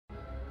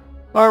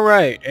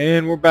Alright,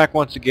 and we're back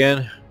once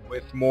again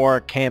with more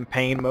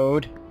campaign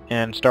mode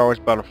in Star Wars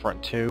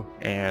Battlefront 2,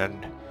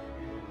 and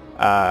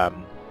we're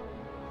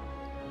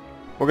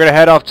gonna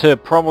head off to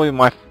probably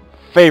my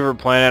favorite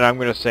planet. I'm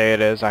gonna say it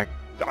is. I'm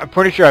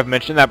pretty sure I've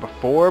mentioned that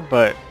before,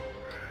 but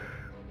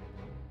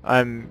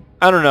I don't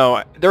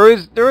know. There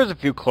is a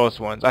few close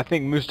ones. I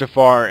think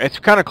Mustafar. It's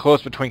kind of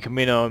close between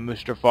Kamino and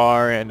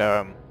Mustafar,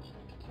 and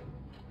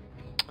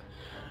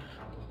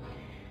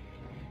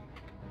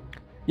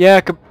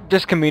yeah,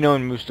 just Kamino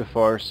and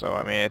Mustafar, so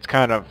I mean, it's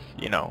kind of,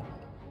 you know,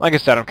 like I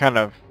said, I'm kind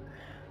of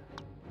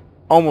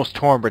almost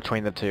torn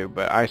between the two,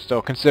 but I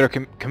still consider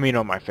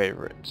Kamino my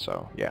favorite,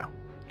 so yeah.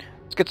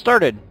 Let's get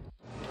started.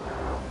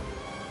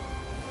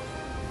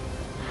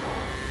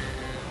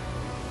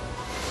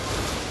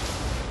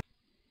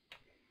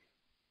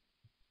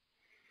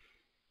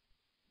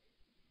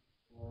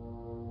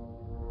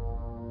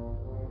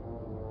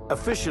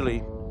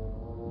 Officially,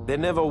 there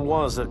never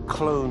was a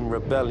clone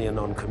rebellion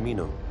on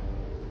Kamino.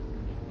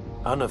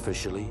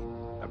 Unofficially,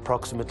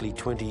 approximately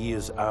 20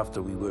 years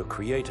after we were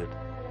created,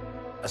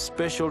 a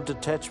special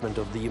detachment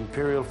of the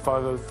Imperial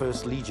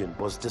 501st Legion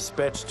was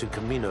dispatched to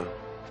Kamino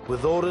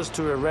with orders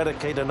to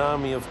eradicate an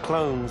army of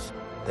clones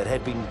that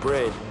had been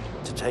bred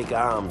to take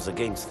arms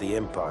against the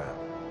Empire.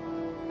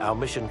 Our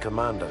mission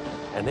commander,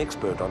 an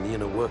expert on the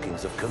inner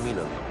workings of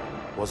Kamino,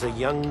 was a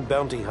young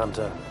bounty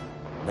hunter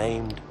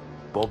named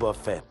Boba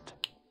Fett.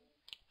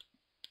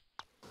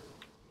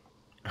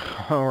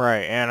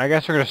 Alright, and I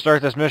guess we're going to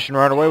start this mission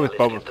right away with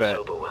Boba Fett.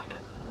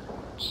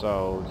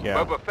 So, yeah.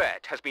 Boba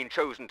Fett has been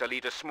chosen to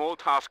lead a small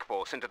task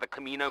force into the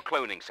Kamino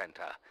Cloning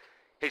Center.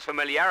 His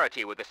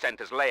familiarity with the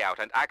center's layout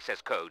and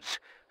access codes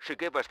should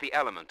give us the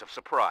element of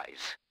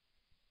surprise.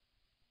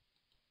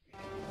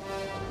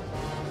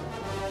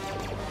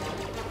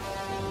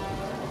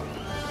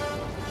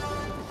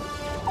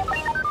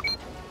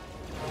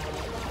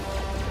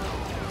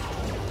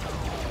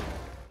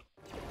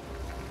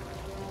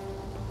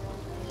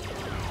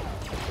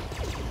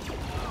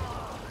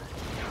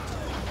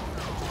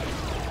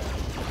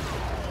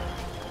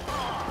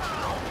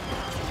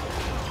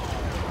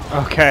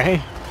 Okay.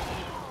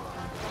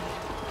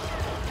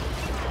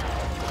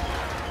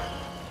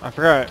 I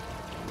forgot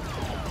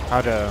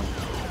how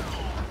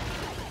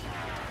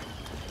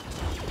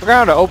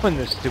to open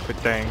this stupid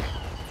thing.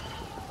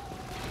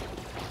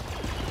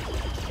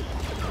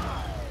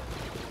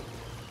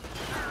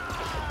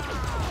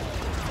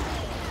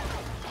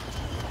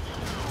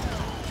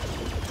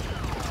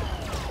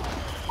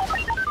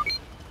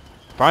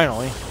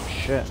 Finally.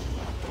 Shit.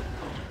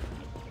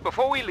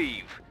 Before we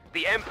leave,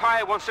 the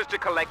Empire wants us to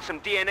collect some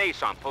DNA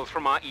samples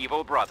from our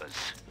evil brothers.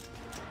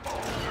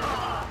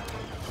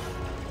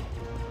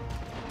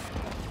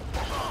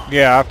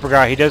 Yeah, I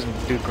forgot he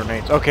doesn't do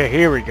grenades. Okay,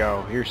 here we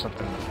go. Here's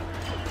something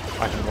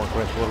I can work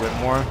with a little bit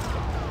more.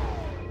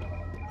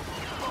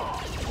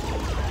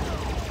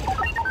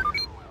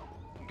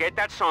 Get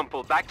that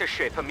sample back to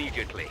ship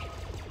immediately.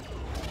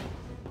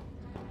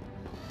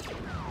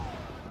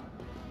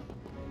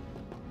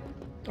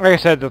 Like I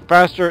said, the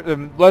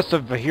less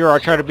of a hero I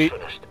try to be.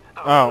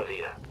 Oh,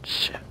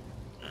 shit.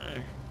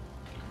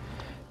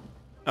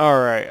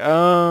 Alright,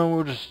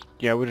 we'll just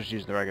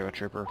use the regular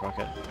trooper, fuck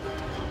it.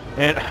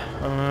 And,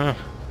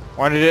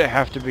 why did it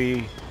have to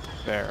be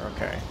there?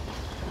 Okay.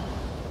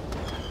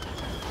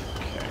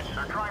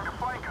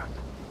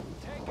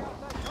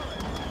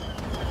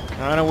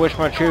 Kinda wish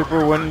my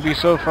trooper wouldn't be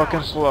so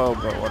fucking slow,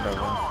 but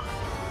whatever.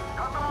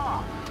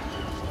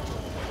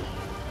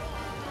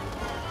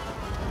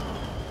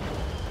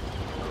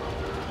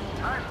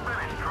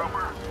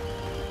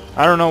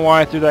 I don't know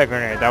why I threw that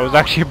grenade. That was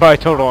actually by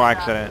total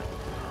accident.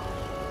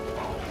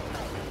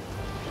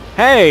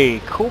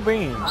 Hey, cool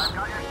beans.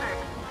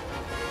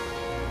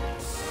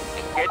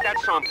 Get that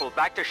sample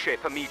back to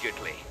ship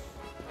immediately.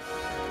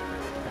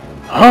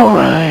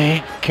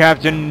 Alright,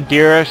 Captain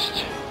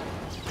Dearest.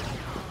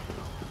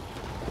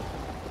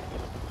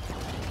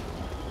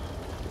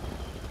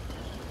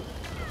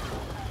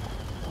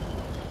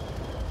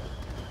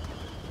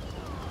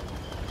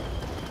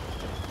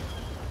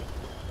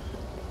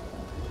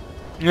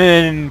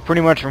 And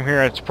pretty much from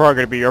here, it's probably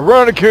gonna be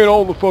eradicate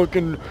all the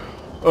fucking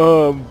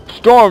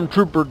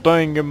stormtrooper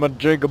thing in my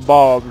Jacob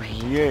Bobs.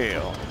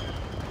 Yeah.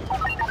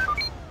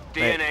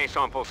 DNA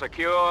sample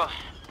secure.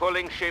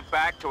 Pulling ship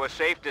back to a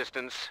safe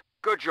distance.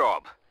 Good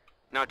job.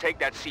 Now take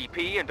that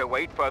CP and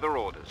await further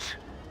orders.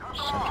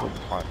 Central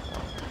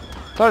platform.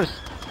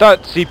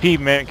 Thought CP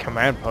meant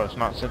command post,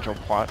 not central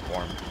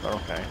platform. But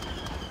okay.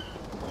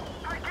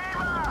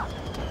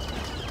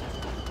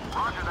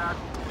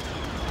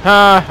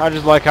 I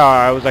just like how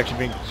I was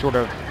actually being sort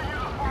of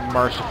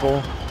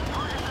merciful.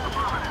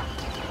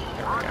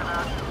 There we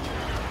go.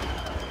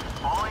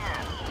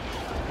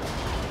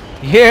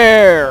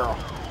 Yeah!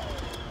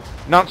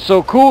 Not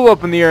so cool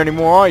up in the air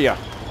anymore, are ya?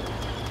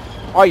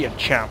 Are ya,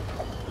 champ?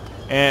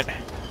 And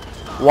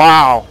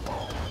wow.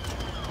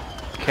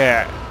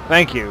 Okay,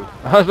 thank you.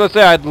 I was about to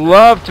say I'd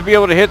love to be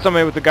able to hit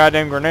somebody with a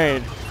goddamn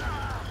grenade.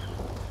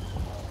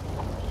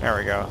 There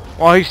we go.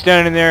 While he's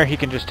standing there, he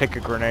can just take a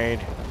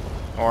grenade.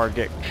 or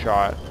get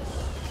shot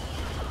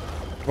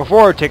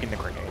before taking the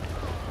grenade.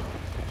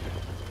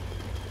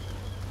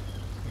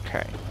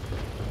 Okay.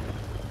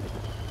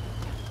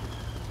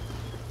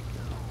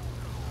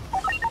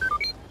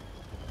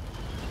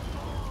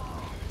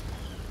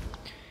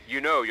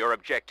 You know your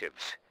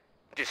objectives.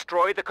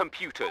 Destroy the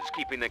computers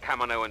keeping the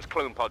Kaminoans'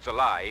 clone pods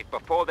alive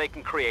before they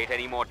can create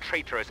any more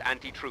traitorous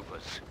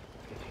anti-troopers.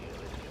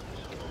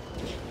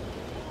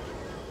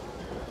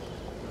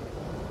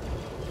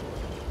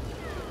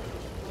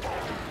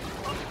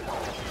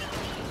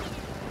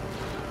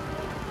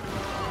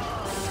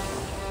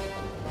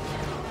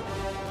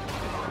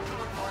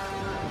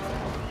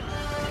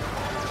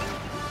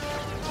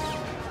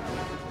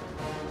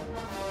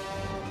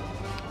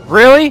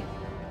 Really?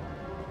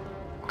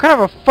 What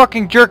kind of a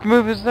fucking jerk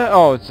move is that?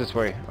 Oh, it's this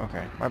way.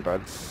 Okay, my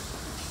bad.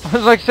 I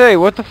was like, say,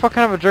 what the fuck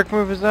kind of a jerk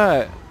move is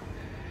that?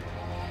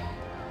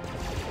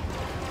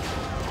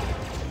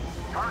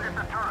 Target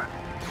the turret.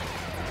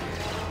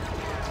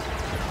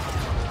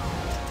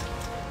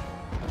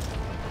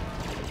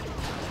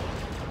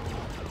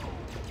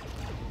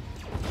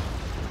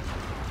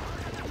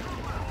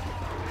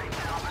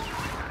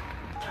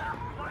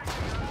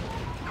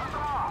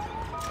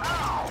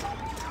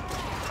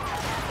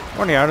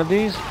 Running out of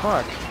these?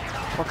 Fuck.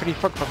 Fuckity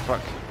fuck fuck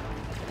fuck.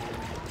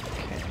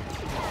 Okay.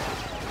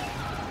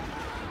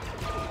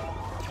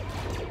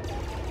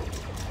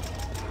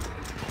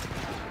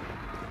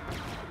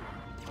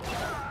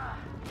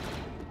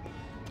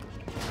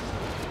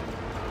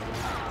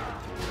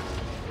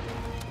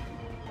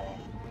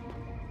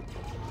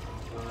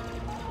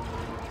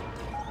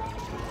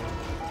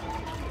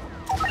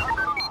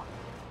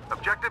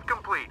 Objective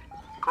complete.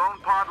 Clone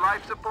pod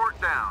life support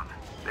down.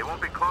 They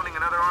won't be cloning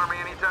another army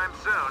anytime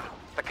soon.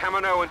 The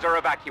Kaminoans are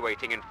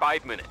evacuating in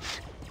 5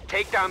 minutes.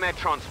 Take down their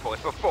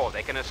transports before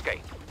they can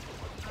escape.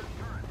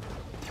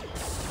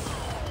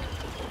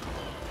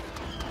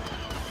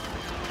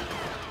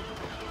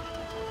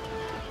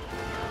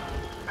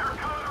 They're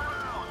coming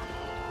around.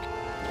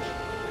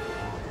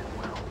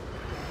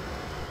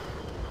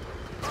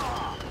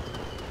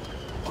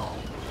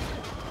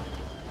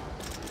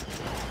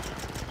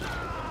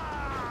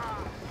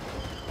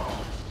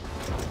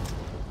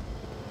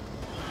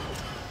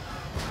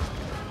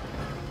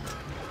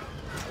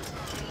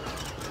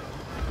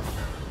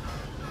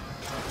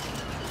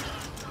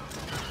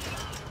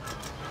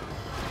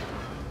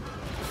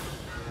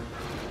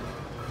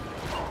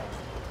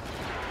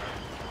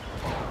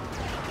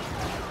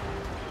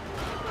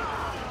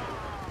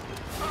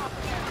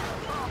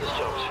 This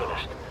job's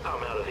finished.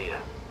 I'm out of here.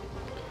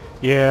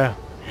 Yeah.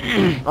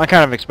 I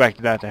kind of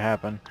expected that to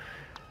happen.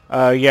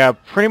 Yeah,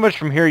 pretty much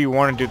from here you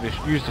want to do this,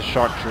 use the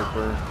shock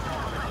trooper.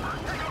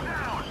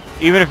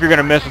 Even if you're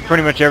gonna miss with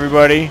pretty much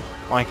everybody,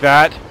 like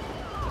that.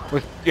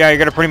 Yeah, you're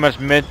gonna pretty much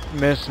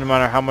miss no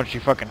matter how much you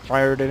fucking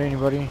fired at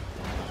anybody.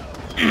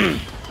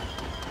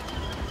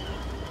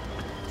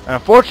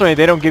 Unfortunately,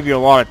 they don't give you a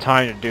lot of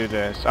time to do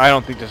this. I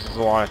don't think this is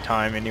a lot of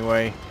time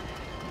anyway.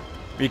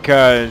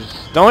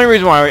 Because the only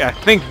reason why I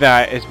think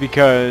that is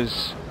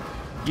because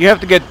you have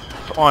to get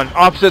on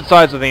opposite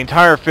sides of the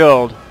entire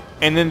field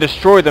and then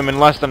destroy them in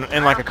like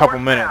a couple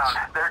minutes.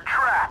 They're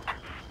trapped.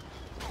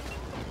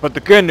 But the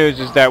good news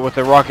is that with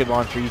the rocket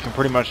launcher, you can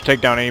pretty much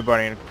take down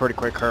anybody in a pretty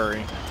quick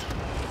hurry.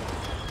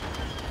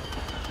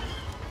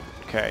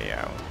 Okay,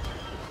 yeah.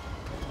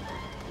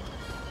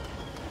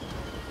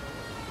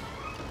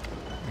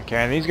 Okay,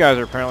 and these guys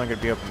are apparently going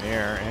to be up in the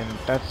air, and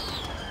that's...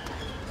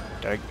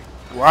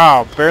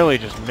 wow, barely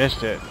just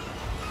missed it.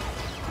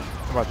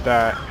 How about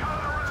that?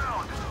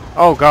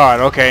 Oh god,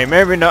 okay,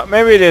 maybe not,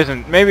 maybe it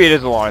isn't, maybe it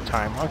is a lot of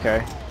time,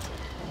 okay.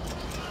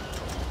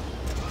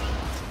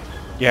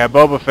 Yeah,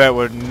 Boba Fett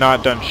would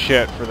not done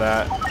shit for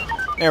that.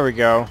 There we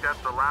go. That's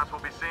the last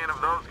we'll be seeing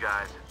of those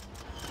guys.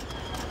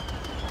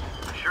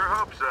 I sure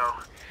hope so.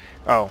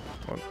 Oh.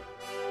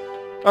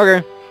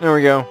 Okay, there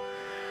we go.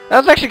 That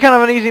was actually kind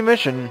of an easy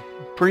mission.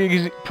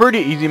 Pretty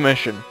easy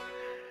mission.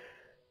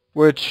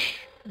 Which,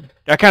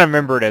 I kind of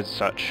remember it as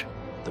such.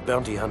 The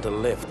bounty hunter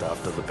left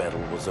after the battle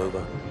was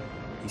over.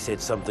 He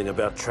said something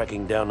about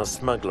tracking down a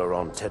smuggler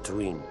on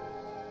Tatooine.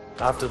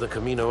 After the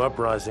Kamino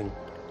uprising,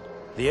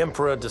 the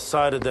Emperor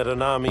decided that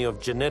an army of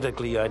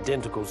genetically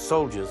identical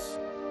soldiers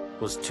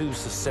was too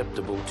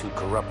susceptible to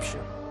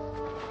corruption.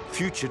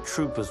 Future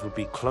troopers would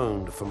be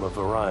cloned from a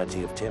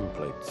variety of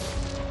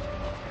templates.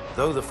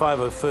 Though the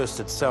 501st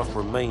itself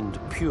remained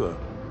pure,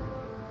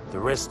 the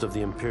rest of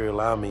the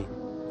Imperial Army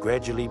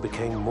gradually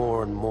became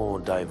more and more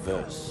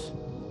diverse.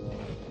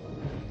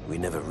 We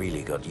never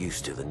really got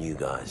used to the new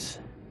guys.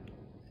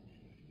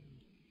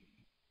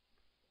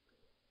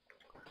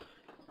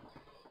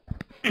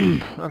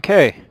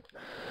 Okay.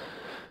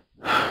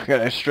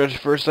 Gotta stretch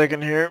for a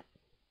second here.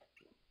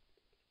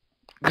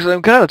 Because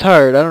I'm kind of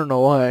tired, I don't know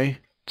why.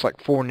 It's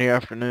like 4 in the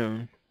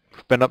afternoon.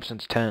 I've been up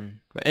since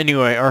 10. But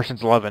anyway, or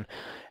since 11.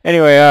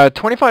 Anyway,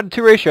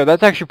 25-2 ratio,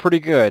 that's actually pretty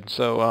good.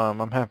 So,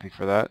 I'm happy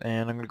for that.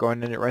 And I'm going to go ahead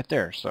and end it right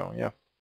there. So, yeah.